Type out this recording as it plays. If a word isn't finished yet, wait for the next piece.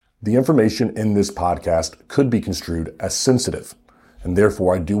The information in this podcast could be construed as sensitive, and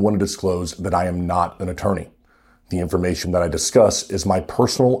therefore I do want to disclose that I am not an attorney. The information that I discuss is my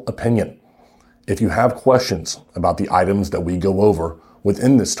personal opinion. If you have questions about the items that we go over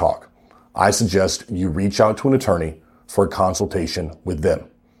within this talk, I suggest you reach out to an attorney for a consultation with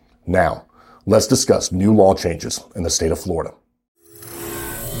them. Now, let's discuss new law changes in the state of Florida.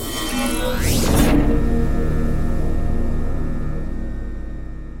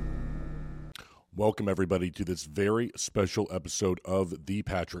 Welcome, everybody, to this very special episode of The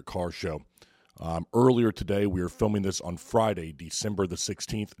Patrick Carr Show. Earlier today, we were filming this on Friday, December the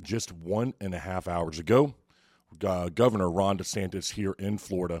 16th, just 1.5 hours ago. Governor Ron DeSantis here in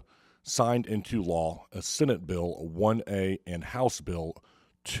Florida signed into law a Senate Bill 1A and House Bill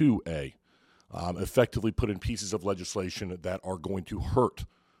 2A, effectively put in pieces of legislation that are going to hurt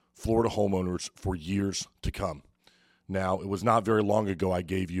Florida homeowners for years to come. Now, it was not very long ago I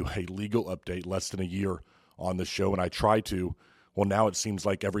gave you a legal update, less than a year on the show, and I try to. Well, now it seems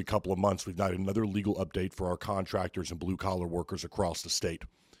like every couple of months we've got another legal update for our contractors and blue-collar workers across the state.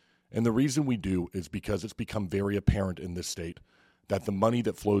 And the reason we do is because it's become very apparent in this state that the money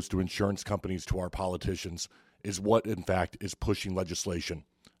that flows to insurance companies to our politicians is what, in fact, is pushing legislation.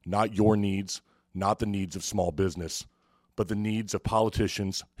 Not your needs, not the needs of small business, but the needs of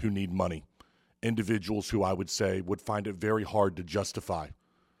politicians who need money. Individuals who I would say would find it very hard to justify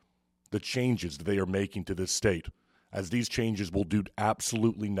the changes that they are making to this state, as these changes will do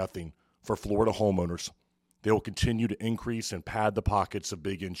absolutely nothing for Florida homeowners. They will continue to increase and pad the pockets of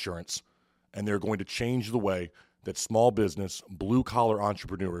big insurance, and they're going to change the way that small business, blue-collar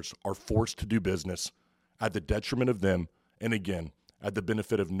entrepreneurs are forced to do business at the detriment of them, and again, at the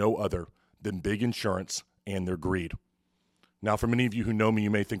benefit of no other than big insurance and their greed. Now, for many of you who know me,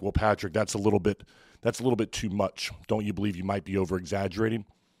 you may think, well, Patrick, that's a little bit too much. Don't you believe you might be over-exaggerating?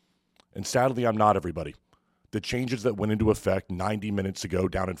 And sadly, I'm not, everybody. The changes that went into effect 90 minutes ago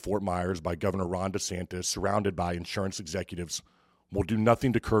down in Fort Myers by Governor Ron DeSantis, surrounded by insurance executives, will do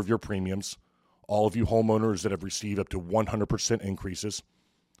nothing to curb your premiums. All of you homeowners that have received up to 100% increases,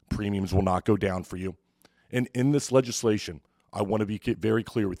 premiums will not go down for you. And in this legislation, I want to be very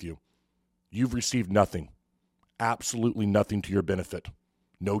clear with you. You've received nothing. Absolutely nothing to your benefit.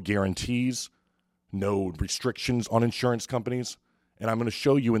 No guarantees, no restrictions on insurance companies, and I'm going to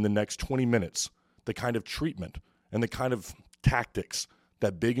show you in the next 20 minutes the kind of treatment and the kind of tactics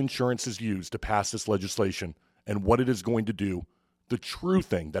that big insurance has used to pass this legislation and what it is going to do, the true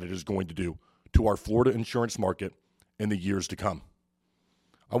thing that it is going to do to our Florida insurance market in the years to come.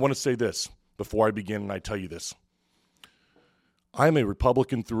 I want to say this before I begin, and I tell you this. I am a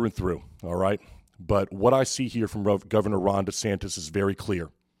Republican through and through, all right? But what I see here from Governor Ron DeSantis is very clear.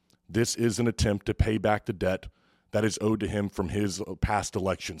 This is an attempt to pay back the debt that is owed to him from his past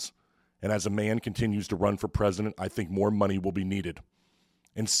elections. And as a man continues to run for president, I think more money will be needed.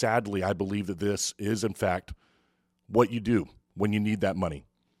 And sadly, I believe that this is, in fact, what you do when you need that money.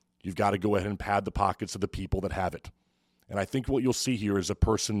 You've got to go ahead and pad the pockets of the people that have it. And I think what you'll see here is a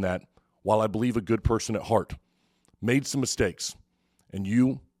person that, while I believe a good person at heart, made some mistakes. And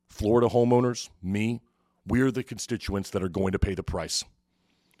you, Florida homeowners, me, we're the constituents that are going to pay the price.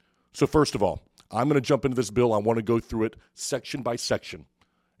 So first of all, I'm going to jump into this bill. I want to go through it section by section.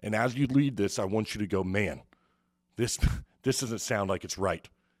 And as you read this, I want you to go, man, this doesn't sound like it's right,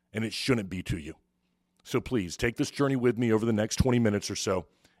 and it shouldn't be to you. So please, take this journey with me over the next 20 minutes or so,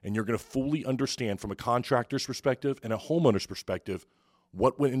 and you're going to fully understand from a contractor's perspective and a homeowner's perspective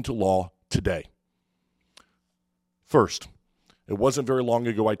what went into law today. First, it wasn't very long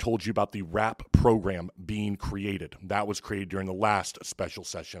ago I told you about the WRAP program being created. That was created during the last special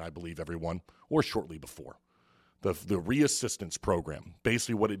session, I believe, everyone, or shortly before. The reassistance program,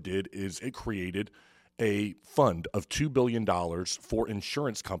 basically what it did is it created a fund of $2 billion for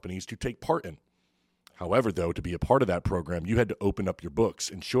insurance companies to take part in. However, though, to be a part of that program, you had to open up your books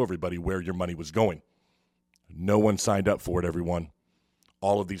and show everybody where your money was going. No one signed up for it, everyone.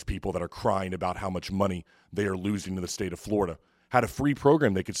 All of these people that are crying about how much money they are losing to the state of Florida had a free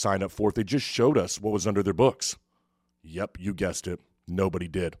program they could sign up for if they just showed us what was under their books. Yep, you guessed it. Nobody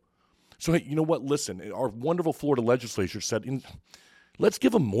did. So, hey, you know what? Listen, our wonderful Florida legislature said, let's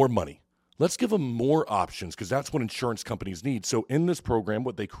give them more money. Let's give them more options because that's what insurance companies need. So in this program,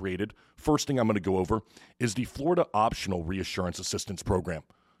 what they created, first thing I'm going to go over is the Florida Optional Reassurance Assistance Program.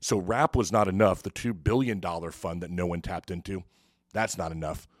 So WRAP was not enough, the $2 billion fund that no one tapped into. That's not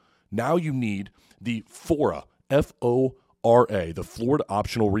enough. Now you need the FORA, F-O-R-A, the Florida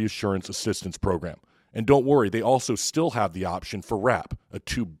Optional Reassurance Assistance Program. And don't worry, they also still have the option for WRAP, a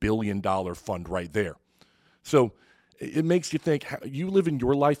 $2 billion fund right there. So it makes you think, you live in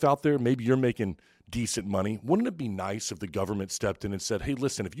your life out there, maybe you're making decent money. Wouldn't it be nice if the government stepped in and said, hey,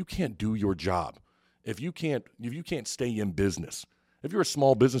 listen, if you can't do your job, if you can't stay in business, if you're a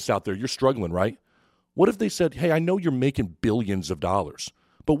small business out there, you're struggling, right? What if they said, hey, I know you're making billions of dollars,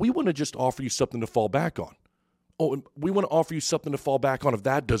 but we want to just offer you something to fall back on. Oh, and we want to offer you something to fall back on if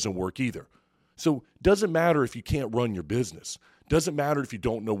that doesn't work either. So doesn't matter if you can't run your business. Doesn't matter if you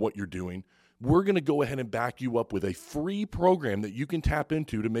don't know what you're doing. We're going to go ahead and back you up with a free program that you can tap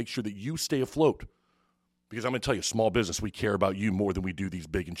into to make sure that you stay afloat. Because I'm going to tell you, small business, we care about you more than we do these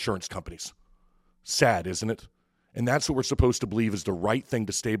big insurance companies. Sad, isn't it? And that's what we're supposed to believe is the right thing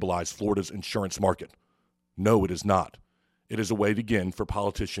to stabilize Florida's insurance market. No, it is not. It is a way, again, for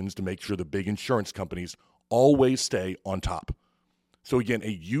politicians to make sure the big insurance companies always stay on top. So again, a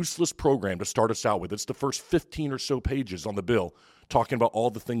useless program to start us out with. It's the first 15 or so pages on the bill talking about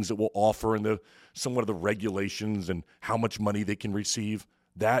all the things that we'll offer and somewhat of the regulations and how much money they can receive.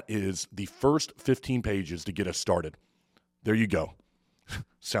 That is the first 15 pages to get us started. There you go.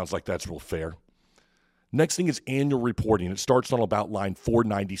 Sounds like that's real fair. Next thing is annual reporting. It starts on about line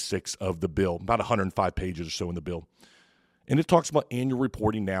 496 of the bill, about 105 pages or so in the bill. And it talks about annual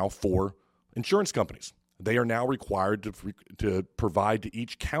reporting now for insurance companies. They are now required to provide to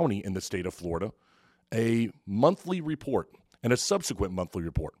each county in the state of Florida a monthly report and a subsequent monthly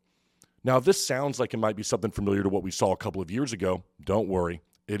report. Now, if this sounds like it might be something familiar to what we saw a couple of years ago, don't worry,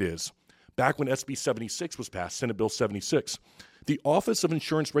 it is. Back when SB 76 was passed, Senate Bill 76, the Office of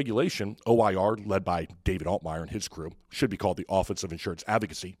Insurance Regulation, OIR, led by David Altmaier and his crew, should be called the Office of Insurance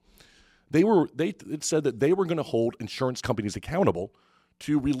Advocacy, it said that they were going to hold insurance companies accountable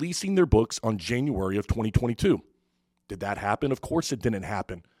to releasing their books on January of 2022. Did that happen? Of course it didn't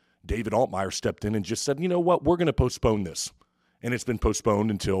happen. David Altmaier stepped in and just said, you know what, we're going to postpone this. And it's been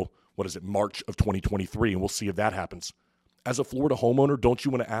postponed until, March of 2023, and we'll see if that happens. As a Florida homeowner, don't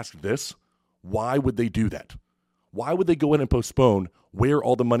you want to ask this? Why would they do that? Why would they go in and postpone where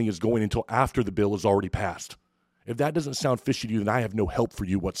all the money is going until after the bill is already passed? If that doesn't sound fishy to you, then I have no help for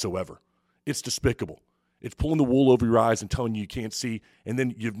you whatsoever. It's despicable. It's pulling the wool over your eyes and telling you can't see, and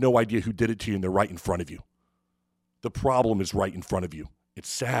then you have no idea who did it to you, and they're right in front of you. The problem is right in front of you. It's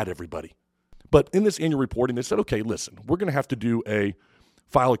sad, everybody. But in this annual reporting, they said, okay, listen, we're going to have to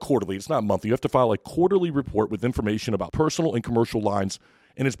file a quarterly. It's not monthly. You have to file a quarterly report with information about personal and commercial lines,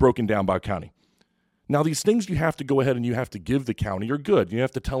 and it's broken down by county. Now, these things you have to go ahead and you have to give the county are good. You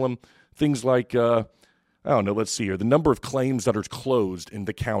have to tell them things like, let's see here, the number of claims that are closed in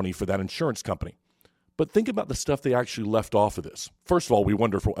the county for that insurance company. But think about the stuff they actually left off of this. First of all, we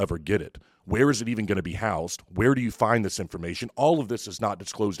wonder if we'll ever get it. Where is it even going to be housed? Where do you find this information? All of this is not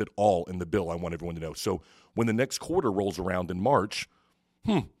disclosed at all in the bill, I want everyone to know. So when the next quarter rolls around in March,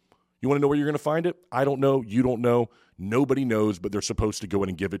 you want to know where you're going to find it? I don't know. You don't know. Nobody knows, but they're supposed to go in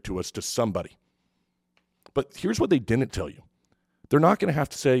and give it to us to somebody. But here's what they didn't tell you. They're not going to have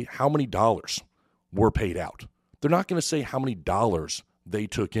to say how many dollars were paid out. They're not going to say how many dollars they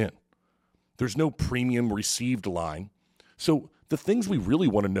took in. There's no premium received line. So the things we really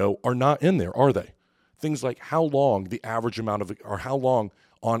want to know are not in there, are they? Things like how long how long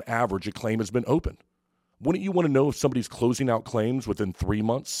on average a claim has been open. Wouldn't you want to know if somebody's closing out claims within 3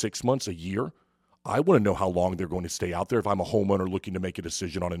 months, 6 months, a year? I want to know how long they're going to stay out there if I'm a homeowner looking to make a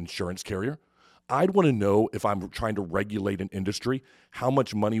decision on an insurance carrier. I'd want to know if I'm trying to regulate an industry, how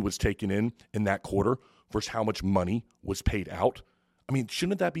much money was taken in that quarter versus how much money was paid out. I mean,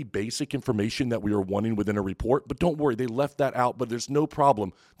 shouldn't that be basic information that we are wanting within a report? But don't worry, they left that out, but there's no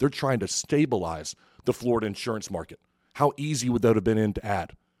problem. They're trying to stabilize the Florida insurance market. How easy would that have been to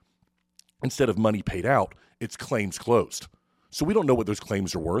add? Instead of money paid out, it's claims closed. So we don't know what those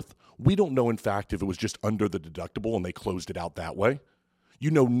claims are worth. We don't know, in fact, if it was just under the deductible and they closed it out that way. You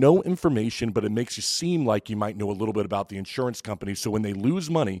know no information, but it makes you seem like you might know a little bit about the insurance company. So when they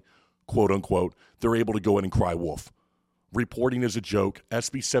lose money, quote unquote, they're able to go in and cry wolf. Reporting is a joke.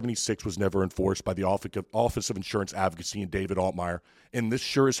 SB 76 was never enforced by the Office of Insurance Advocacy and David Altmaier, and this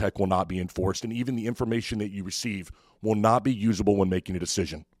sure as heck will not be enforced, and even the information that you receive will not be usable when making a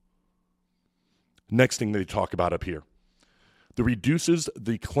decision. Next thing they talk about up here. That reduces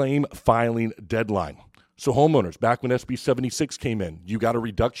the claim filing deadline. So homeowners, back when SB 76 came in, you got a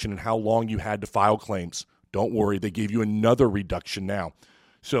reduction in how long you had to file claims. Don't worry, they gave you another reduction now.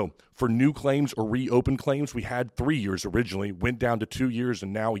 So for new claims or reopened claims, we had 3 years originally, went down to 2 years,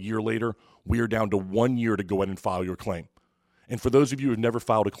 and now a year later, we are down to 1 year to go ahead and file your claim. And for those of you who have never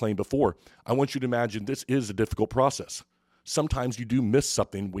filed a claim before, I want you to imagine this is a difficult process. Sometimes you do miss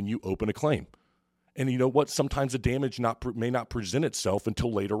something when you open a claim. And you know what? Sometimes the damage may not present itself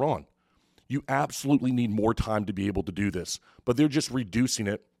until later on. You absolutely need more time to be able to do this, but they're just reducing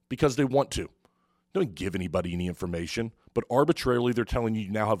it because they want to. They don't give anybody any information, but arbitrarily they're telling you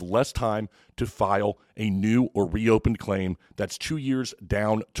now have less time to file a new or reopened claim. That's 2 years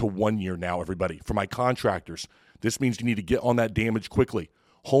down to 1 year now, everybody. For my contractors, this means you need to get on that damage quickly.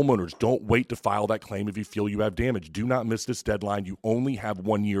 Homeowners, don't wait to file that claim if you feel you have damage. Do not miss this deadline. You only have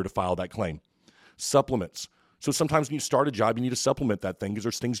 1 year to file that claim. Supplements. So sometimes when you start a job, you need to supplement that thing because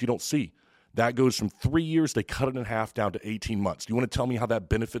there's things you don't see. That goes from 3 years, they cut it in half down to 18 months. Do you want to tell me how that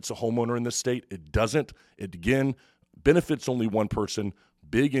benefits a homeowner in this state? It doesn't. It, again, benefits only one person,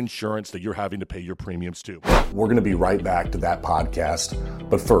 big insurance that you're having to pay your premiums to. We're going to be right back to that podcast.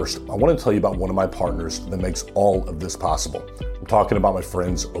 But first, I want to tell you about one of my partners that makes all of this possible. I'm talking about my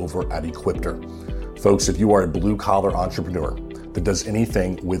friends over at Equipter. Folks, if you are a blue-collar entrepreneur that does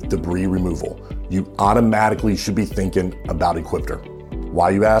anything with debris removal, you automatically should be thinking about Equipter. Why,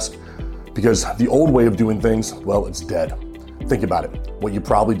 you ask? Because the old way of doing things, well, it's dead. Think about it. What you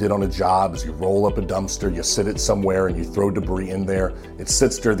probably did on a job is you roll up a dumpster, you sit it somewhere, and you throw debris in there. It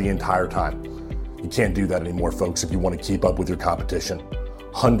sits there the entire time. You can't do that anymore, folks, if you want to keep up with your competition.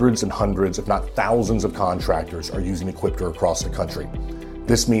 Hundreds and hundreds, if not thousands of contractors are using Equipter across the country.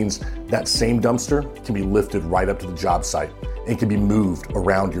 This means that same dumpster can be lifted right up to the job site and can be moved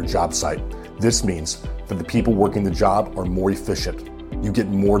around your job site. This means that the people working the job are more efficient. You get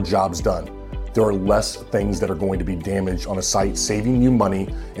more jobs done. There are less things that are going to be damaged on a site, saving you money,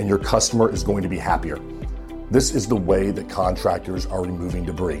 and your customer is going to be happier. This is the way that contractors are removing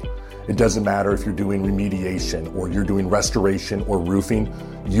debris. It doesn't matter if you're doing remediation or you're doing restoration or roofing.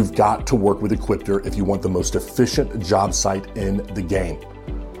 You've got to work with Equipter if you want the most efficient job site in the game.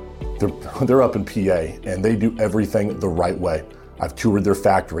 They're up in PA and they do everything the right way. I've toured their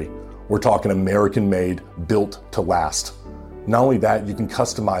factory. We're talking American-made, built to last. Not only that, you can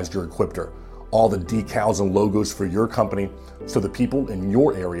customize your Equipter, all the decals and logos for your company, so the people in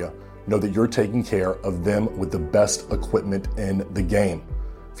your area know that you're taking care of them with the best equipment in the game.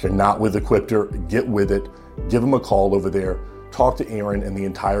 If you're not with Equipter, get with it. Give them a call over there. Talk to Aaron and the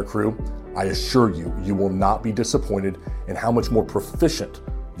entire crew. I assure you, you will not be disappointed in how much more proficient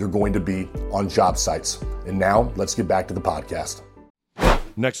you're going to be on job sites. And now, let's get back to the podcast.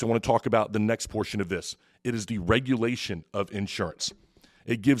 Next, I want to talk about the next portion of this. It is the regulation of insurance.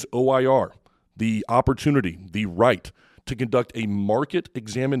 It gives OIR the opportunity, the right to conduct a market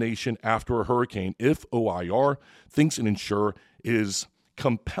examination after a hurricane if OIR thinks an insurer is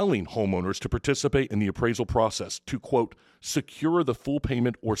compelling homeowners to participate in the appraisal process to, quote, secure the full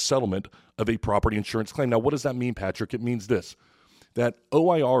payment or settlement of a property insurance claim. Now, what does that mean, Patrick? It means this, that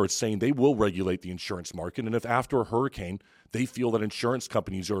OIR is saying they will regulate the insurance market, and if after a hurricane they feel that insurance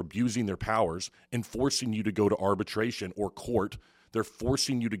companies are abusing their powers and forcing you to go to arbitration or court, they're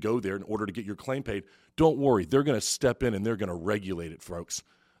forcing you to go there in order to get your claim paid, don't worry, they're going to step in and they're going to regulate it, folks.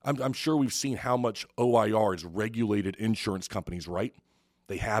 I'm sure we've seen how much OIR has regulated insurance companies, right?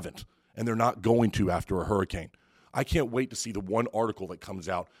 They haven't, and they're not going to after a hurricane. I can't wait to see the one article that comes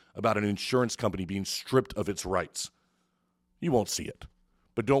out about an insurance company being stripped of its rights. You won't see it.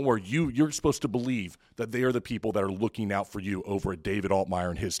 But don't worry, you're supposed to believe that they are the people that are looking out for you over at David Altmaier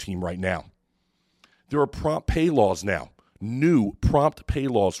and his team right now. There are prompt pay laws now, new prompt pay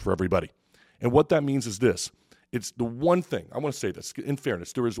laws for everybody. And what that means is this. It's the one thing, I want to say this, in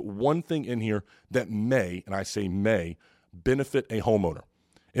fairness, there is one thing in here that may, and I say may, benefit a homeowner.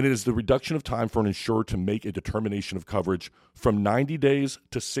 And it is the reduction of time for an insurer to make a determination of coverage from 90 days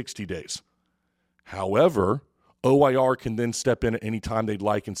to 60 days. However, OIR can then step in at any time they'd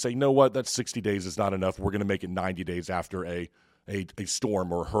like and say, you know what, that 60 days is not enough. We're going to make it 90 days after a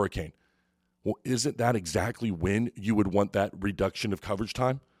storm or a hurricane. Well, isn't that exactly when you would want that reduction of coverage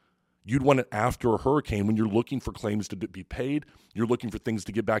time? You'd want it after a hurricane when you're looking for claims to be paid, you're looking for things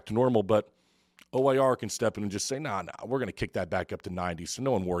to get back to normal, but OIR can step in and just say, nah, we're going to kick that back up to 90, so no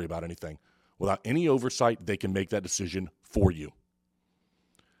one worry about anything. Without any oversight, they can make that decision for you.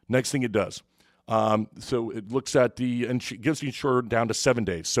 Next thing it does. So it looks at gives the insurer down to 7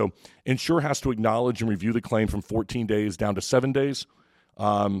 days. So insurer has to acknowledge and review the claim from 14 days down to 7 days.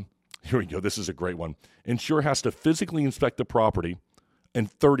 Here we go. This is a great one. Insurer has to physically inspect the property in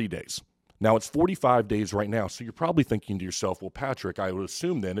 30 days. Now it's 45 days right now. So you're probably thinking to yourself, well, Patrick, I would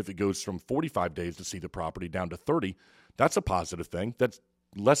assume then if it goes from 45 days to see the property down to 30, that's a positive thing. That's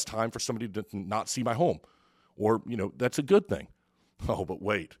less time for somebody to not see my home. Or, that's a good thing. Oh, but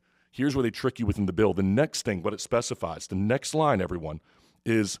wait. Here's where they trick you within the bill. The next thing, what it specifies, the next line, everyone,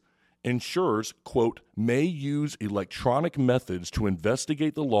 is insurers, quote, may use electronic methods to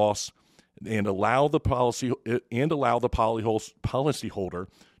investigate the loss and allow the policyholder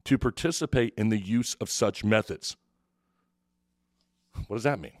to participate in the use of such methods. What does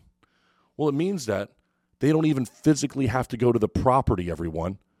that mean? Well, it means that they don't even physically have to go to the property,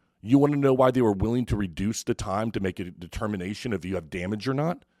 everyone. You want to know why they were willing to reduce the time to make a determination if you have damage or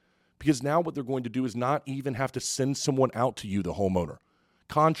not? Because now what they're going to do is not even have to send someone out to you, the homeowner.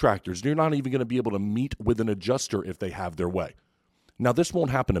 Contractors, you're not even going to be able to meet with an adjuster if they have their way. Now, this won't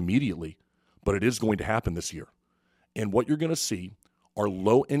happen immediately, but it is going to happen this year. And what you're going to see are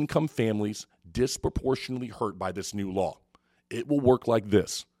low-income families disproportionately hurt by this new law. It will work like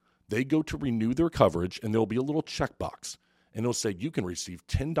this. They go to renew their coverage, and there'll be a little checkbox. And it'll say you can receive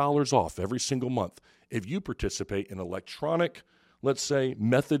 $10 off every single month if you participate in electronic, let's say,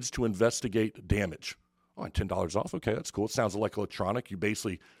 methods to investigate damage. Oh, $10 off? Okay, that's cool. It sounds like electronic. You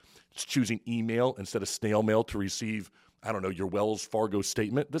basically choosing email instead of snail mail to receive, I don't know, your Wells Fargo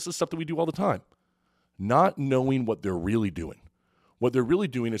statement. This is stuff that we do all the time. Not knowing what they're really doing. What they're really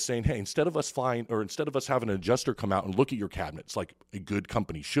doing is saying, hey, instead of us having an adjuster come out and look at your cabinets like a good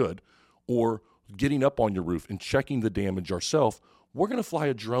company should, or getting up on your roof and checking the damage ourselves, we're going to fly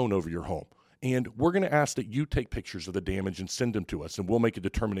a drone over your home. And we're going to ask that you take pictures of the damage and send them to us, and we'll make a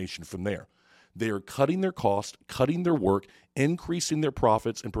determination from there. They are cutting their cost, cutting their work, increasing their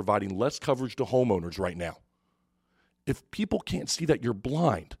profits, and providing less coverage to homeowners right now. If people can't see that, you're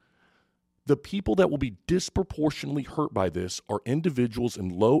blind. The people that will be disproportionately hurt by this are individuals in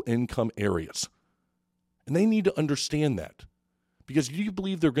low-income areas. And they need to understand that. Because do you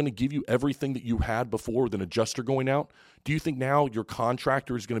believe they're going to give you everything that you had before with an adjuster going out? Do you think now your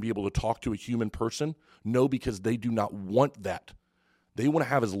contractor is going to be able to talk to a human person? No, because they do not want that. They want to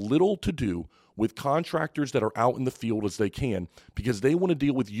have as little to do with contractors that are out in the field as they can, because they want to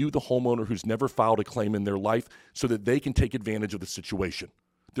deal with you, the homeowner who's never filed a claim in their life, so that they can take advantage of the situation.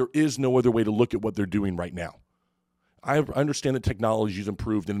 There is no other way to look at what they're doing right now. I understand that technology has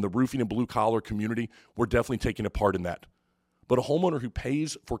improved, and in the roofing and blue-collar community, we're definitely taking a part in that. But a homeowner who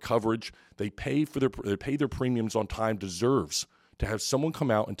pays for coverage, they pay their premiums on time, deserves to have someone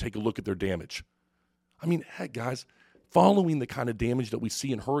come out and take a look at their damage. I mean, heck, guys, following the kind of damage that we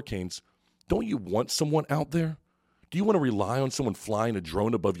see in hurricanes, don't you want someone out there? Do you want to rely on someone flying a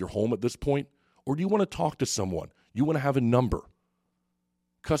drone above your home at this point? Or do you want to talk to someone? You want to have a number.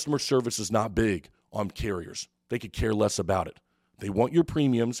 Customer service is not big on carriers. They could care less about it. They want your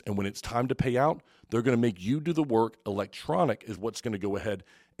premiums, and when it's time to pay out, they're going to make you do the work. Electronic is what's going to go ahead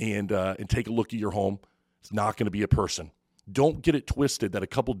and take a look at your home. It's not going to be a person. Don't get it twisted that a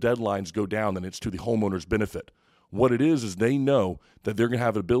couple deadlines go down and it's to the homeowner's benefit. What it is they know that they're going to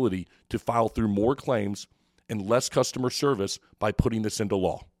have an ability to file through more claims and less customer service by putting this into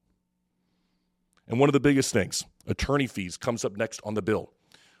law. And one of the biggest things, attorney fees, comes up next on the bill.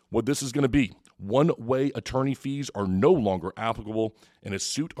 What this is going to be, one-way attorney fees are no longer applicable in a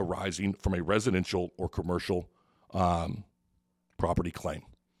suit arising from a residential or commercial property claim.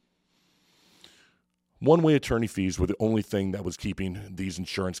 One-way attorney fees were the only thing that was keeping these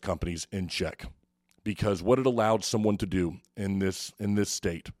insurance companies in check, because what it allowed someone to do in this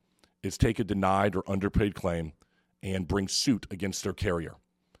state is take a denied or underpaid claim and bring suit against their carrier.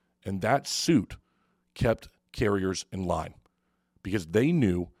 And that suit kept carriers in line, because they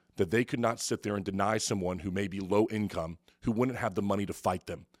knew that they could not sit there and deny someone who may be low income, who wouldn't have the money to fight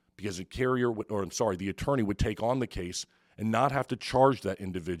them, because the attorney would take on the case and not have to charge that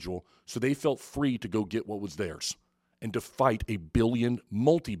individual, so they felt free to go get what was theirs and to fight a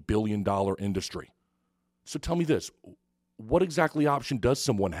multi-billion-dollar industry. So tell me this, what exactly option does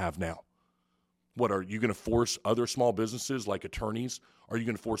someone have now? What, are you going to force other small businesses like attorneys? Are you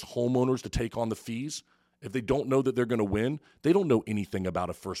going to force homeowners to take on the fees? If they don't know that they're going to win, they don't know anything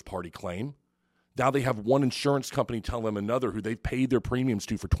about a first-party claim. Now they have one insurance company telling them another who they've paid their premiums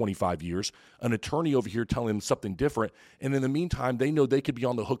to for 25 years, an attorney over here telling them something different, and in the meantime, they know they could be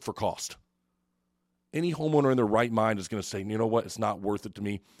on the hook for cost. Any homeowner in their right mind is going to say, you know what, it's not worth it to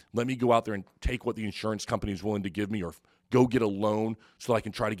me. Let me go out there and take what the insurance company is willing to give me, or go get a loan so I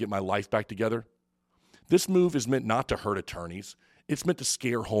can try to get my life back together. This move is meant not to hurt attorneys. It's meant to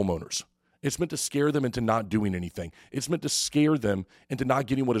scare homeowners. It's meant to scare them into not doing anything. It's meant to scare them into not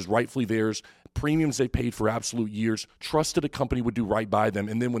getting what is rightfully theirs, premiums they paid for absolute years, trusted a company would do right by them,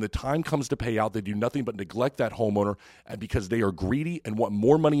 and then when the time comes to pay out, they do nothing but neglect that homeowner because they are greedy and want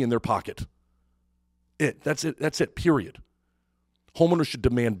more money in their pocket. That's it, period. Homeowners should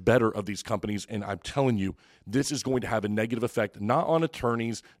demand better of these companies, and I'm telling you, this is going to have a negative effect, not on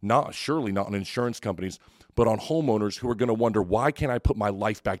attorneys, surely not on insurance companies, but on homeowners who are going to wonder, why can't I put my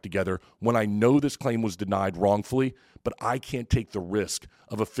life back together when I know this claim was denied wrongfully, but I can't take the risk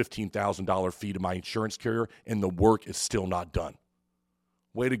of a $15,000 fee to my insurance carrier and the work is still not done?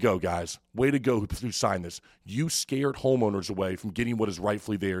 Way to go, guys. Way to go who signed this. You scared homeowners away from getting what is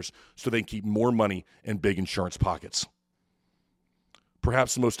rightfully theirs so they can keep more money in big insurance pockets.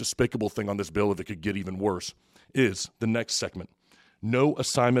 Perhaps the most despicable thing on this bill, if it could get even worse, is the next segment. No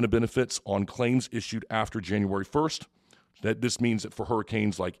assignment of benefits on claims issued after January 1st. This means that for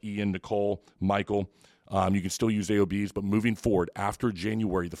hurricanes like Ian, Nicole, Michael, you can still use AOBs, but moving forward after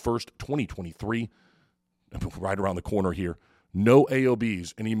January the 1st, 2023, right around the corner here, no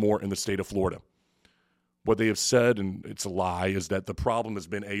AOBs anymore in the state of Florida. What they have said, and it's a lie, is that the problem has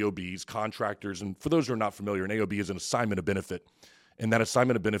been AOBs, contractors, and for those who are not familiar, an AOB is an assignment of benefit. And that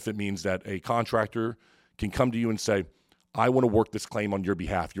assignment of benefit means that a contractor can come to you and say, I want to work this claim on your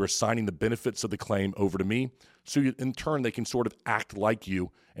behalf. You're assigning the benefits of the claim over to me. So in turn, they can sort of act like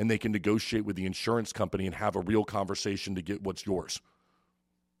you, and they can negotiate with the insurance company and have a real conversation to get what's yours.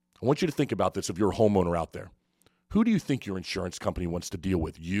 I want you to think about this if you're a homeowner out there. Who do you think your insurance company wants to deal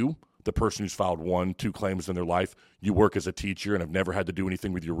with? You, the person who's filed 1, 2 claims in their life, you work as a teacher and have never had to do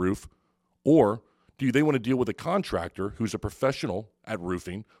anything with your roof? Or do they want to deal with a contractor who's a professional at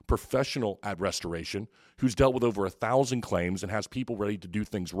roofing, professional at restoration, who's dealt with over 1,000 claims and has people ready to do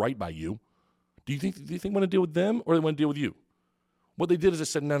things right by you? Do you think they want to deal with them, or they want to deal with you? What they did is they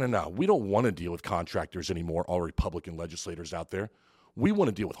said, no, we don't want to deal with contractors anymore, all Republican legislators out there. We want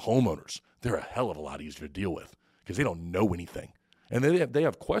to deal with homeowners. They're a hell of a lot easier to deal with because they don't know anything. And they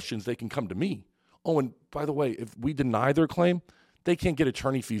have questions, they can come to me. Oh, and by the way, if we deny their claim, they can't get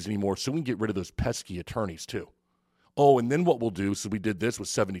attorney fees anymore, so we can get rid of those pesky attorneys too. Oh, and then what we'll do, so we did this with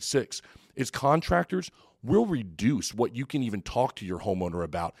 76, is contractors will reduce what you can even talk to your homeowner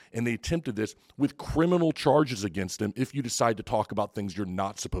about. And they attempted this with criminal charges against them if you decide to talk about things you're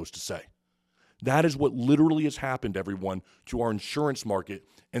not supposed to say. That is what literally has happened, everyone, to our insurance market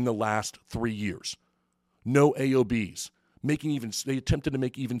in the last 3 years. No AOBs. They attempted to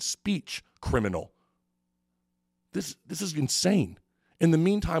make even speech criminal. This is insane. In the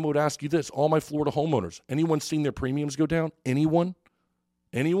meantime, I would ask you this, all my Florida homeowners, anyone seen their premiums go down? Anyone?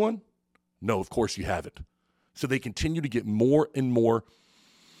 Anyone? No, of course you haven't. So they continue to get more and more,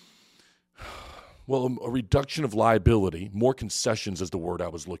 well, a reduction of liability, more concessions is the word I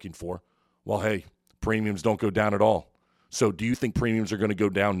was looking for. Well, hey, premiums don't go down at all. So do you think premiums are going to go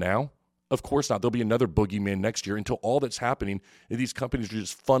down now? Of course not. There'll be another boogeyman next year until all that's happening is these companies are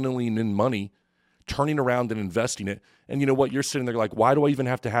just funneling in money, turning around and investing it. And you know what? You're sitting there like, why do I even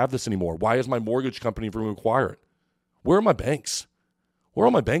have to have this anymore? Why is my mortgage company going to acquire it? Where are my banks? Where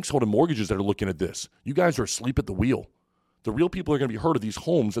are my banks holding mortgages that are looking at this? You guys are asleep at the wheel. The real people are going to be hurt of these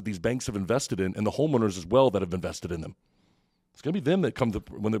homes that these banks have invested in, and the homeowners as well that have invested in them. It's going to be them that come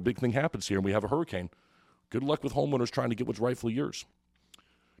when the big thing happens here and we have a hurricane. Good luck with homeowners trying to get what's rightfully yours.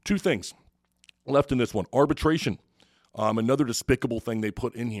 2 things left in this one. Arbitration. Another despicable thing they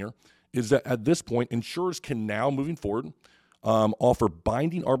put in here is that at this point, insurers can now, moving forward, offer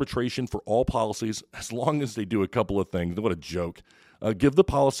binding arbitration for all policies as long as they do a couple of things. What a joke. Give the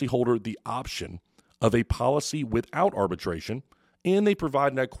policyholder the option of a policy without arbitration, and they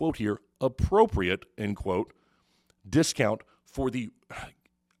provide, and I quote here, appropriate, end quote, discount for the,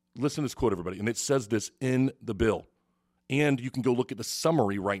 listen to this quote, everybody, and it says this in the bill. And you can go look at the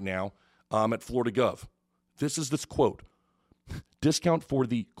summary right now at Florida Gov. This is this quote. Discount for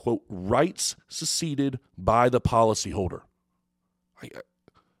the, quote, rights seceded by the policyholder.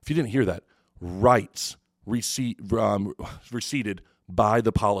 If you didn't hear that, rights receded by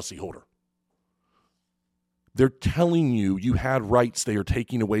the policyholder. They're telling you you had rights they are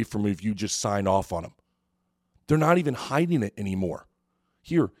taking away from you if you just sign off on them. They're not even hiding it anymore.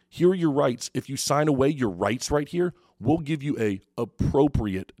 Here are your rights. If you sign away your rights right here, we'll give you a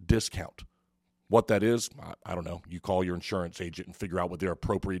appropriate discount. What that is, I don't know. You call your insurance agent and figure out what their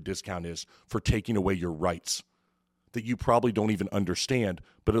appropriate discount is for taking away your rights that you probably don't even understand,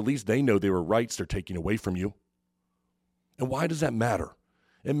 but at least they know they were rights they're taking away from you. And why does that matter?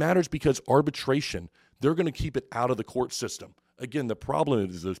 It matters because arbitration, they're going to keep it out of the court system. Again, the problem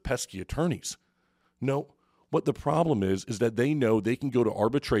is those pesky attorneys. No, what the problem is that they know they can go to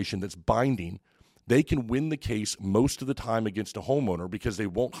arbitration that's binding. They can win the case most of the time against a homeowner because they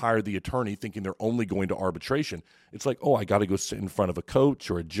won't hire the attorney thinking they're only going to arbitration. It's like, oh, I got to go sit in front of a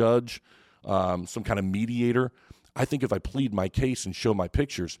coach or a judge, some kind of mediator. I think if I plead my case and show my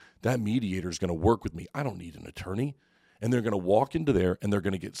pictures, that mediator is going to work with me. I don't need an attorney. And they're going to walk into there and they're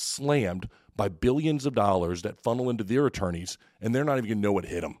going to get slammed by billions of dollars that funnel into their attorneys, and they're not even going to know what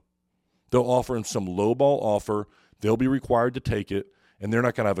hit them. They'll offer them some lowball offer. They'll be required to take it, and they're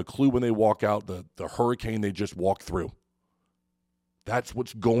not going to have a clue when they walk out the hurricane they just walked through. That's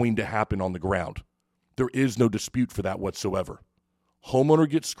what's going to happen on the ground. There is no dispute for that whatsoever. Homeowner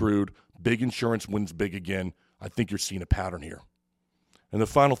gets screwed. Big insurance wins big again. I think you're seeing a pattern here. And the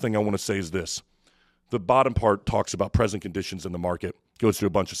final thing I want to say is this. The bottom part talks about present conditions in the market, goes through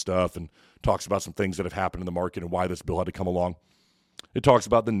a bunch of stuff and talks about some things that have happened in the market and why this bill had to come along. It talks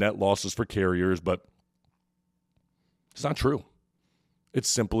about the net losses for carriers, but it's not true. It's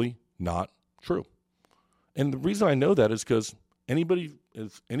simply not true. And the reason I know that is because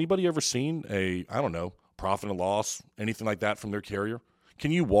has anybody ever seen profit and loss, anything like that from their carrier?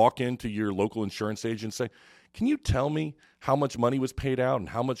 Can you walk into your local insurance agent and say, can you tell me how much money was paid out and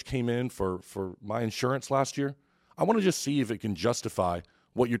how much came in for my insurance last year? I want to just see if it can justify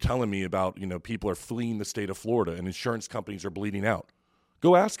what you're telling me about, people are fleeing the state of Florida and insurance companies are bleeding out.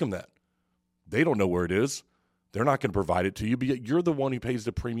 Go ask them that. They don't know where it is. They're not going to provide it to you, but yet you're the one who pays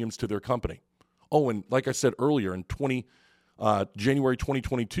the premiums to their company. Oh, and like I said earlier, in January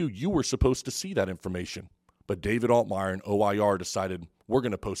 2022, you were supposed to see that information. But David Altmaier and OIR decided we're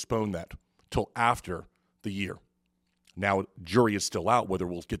going to postpone that till after the year. Now, jury is still out whether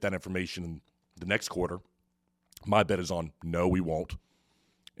we'll get that information in the next quarter. My bet is on no, we won't.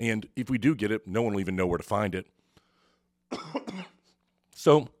 And if we do get it, no one will even know where to find it.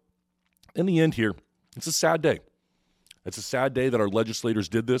 So, in the end here, it's a sad day. It's a sad day that our legislators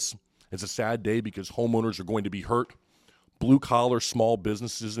did this. It's a sad day because homeowners are going to be hurt. Blue-collar small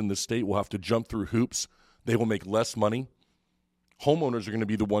businesses in the state will have to jump through hoops. They will make less money. Homeowners are going to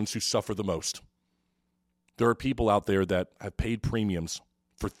be the ones who suffer the most. There are people out there that have paid premiums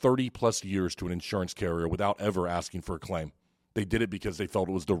for 30-plus years to an insurance carrier without ever asking for a claim. They did it because they felt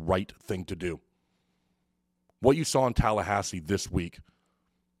it was the right thing to do. What you saw in Tallahassee this week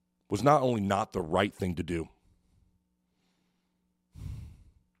was not only not the right thing to do,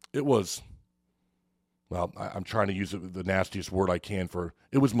 it was, I'm trying to use the nastiest word I can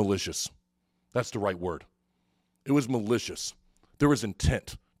it was malicious. That's the right word. It was malicious. There was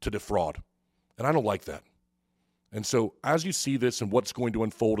intent to defraud, and I don't like that. And so as you see this and what's going to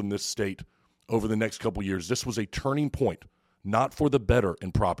unfold in this state over the next couple years, this was a turning point, not for the better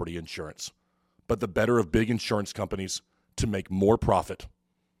in property insurance, but the better of big insurance companies to make more profit.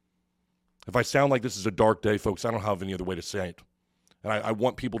 If I sound like this is a dark day, folks, I don't have any other way to say it. And I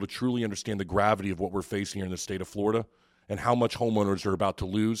want people to truly understand the gravity of what we're facing here in the state of Florida and how much homeowners are about to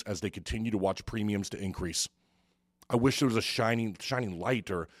lose as they continue to watch premiums to increase. I wish there was a shining light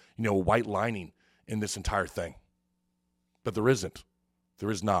or, a white lining in this entire thing. But there isn't.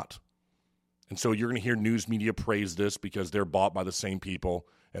 There is not. And so you're going to hear news media praise this because they're bought by the same people.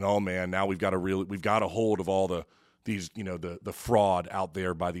 And oh man, now we've got a hold of all the fraud out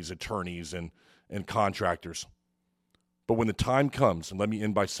there by these attorneys and contractors. But when the time comes, and let me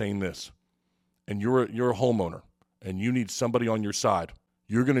end by saying this, and you're a homeowner and you need somebody on your side,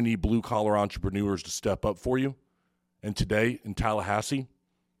 you're going to need blue-collar entrepreneurs to step up for you. And today in Tallahassee,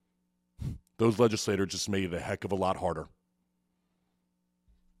 those legislators just made it a heck of a lot harder.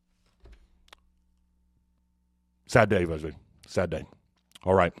 Sad day, Leslie. Sad day.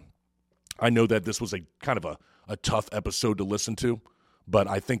 All right. I know that this was a kind of a tough episode to listen to, but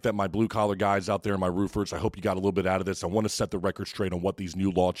I think that my blue-collar guys out there, my roofers, I hope you got a little bit out of this. I want to set the record straight on what these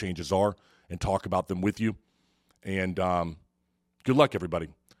new law changes are and talk about them with you. And good luck, everybody.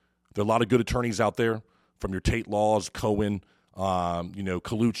 There are a lot of good attorneys out there, from your Tate Laws, Cohen,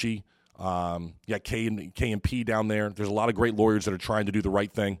 Colucci, K&P down there. There's a lot of great lawyers that are trying to do the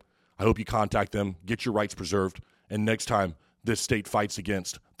right thing. I hope you contact them, get your rights preserved, and next time this state fights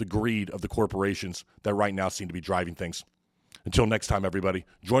against the greed of the corporations that right now seem to be driving things. Until next time, everybody,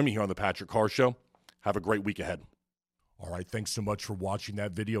 join me here on the Patrick Carr Show. Have a great week ahead. All right, thanks so much for watching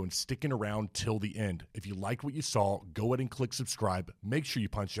that video and sticking around till the end. If you liked what you saw, go ahead and click subscribe. Make sure you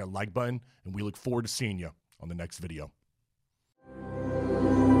punch that like button, and we look forward to seeing you on the next video.